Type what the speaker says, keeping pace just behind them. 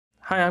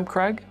Hi, I'm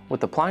Craig with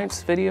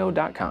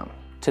ApplianceVideo.com.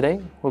 Today,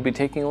 we'll be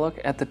taking a look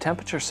at the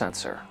temperature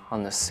sensor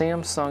on the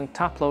Samsung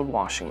top-load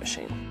washing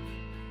machine.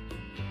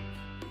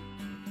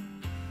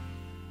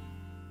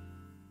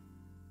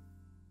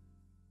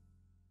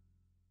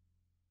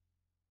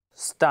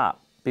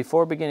 Stop.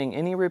 Before beginning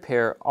any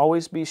repair,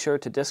 always be sure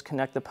to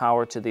disconnect the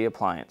power to the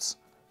appliance.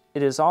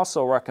 It is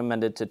also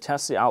recommended to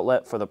test the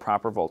outlet for the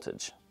proper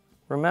voltage.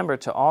 Remember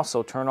to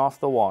also turn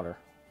off the water.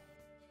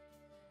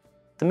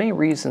 The main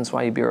reasons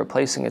why you'd be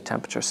replacing a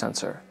temperature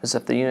sensor is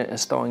if the unit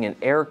is throwing an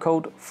error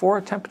code for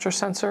a temperature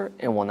sensor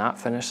and will not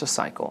finish the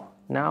cycle.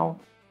 Now,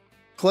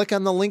 click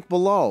on the link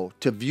below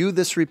to view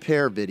this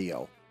repair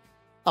video.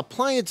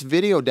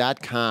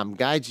 ApplianceVideo.com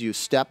guides you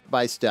step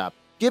by step,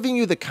 giving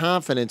you the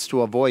confidence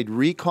to avoid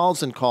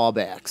recalls and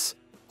callbacks,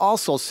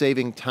 also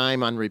saving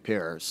time on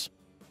repairs.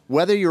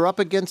 Whether you're up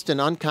against an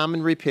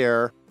uncommon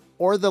repair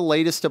or the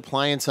latest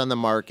appliance on the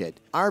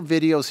market, our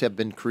videos have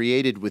been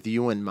created with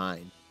you in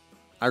mind.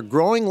 Our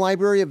growing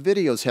library of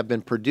videos have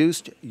been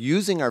produced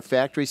using our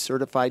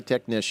factory-certified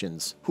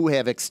technicians who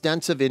have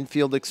extensive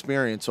infield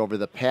experience over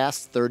the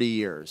past 30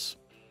 years.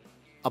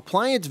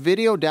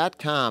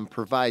 ApplianceVideo.com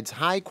provides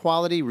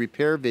high-quality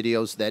repair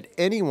videos that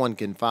anyone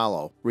can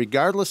follow,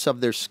 regardless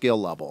of their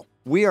skill level.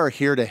 We are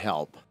here to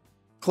help.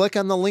 Click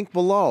on the link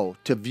below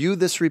to view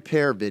this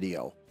repair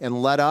video, and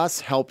let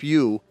us help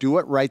you do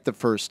it right the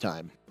first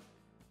time.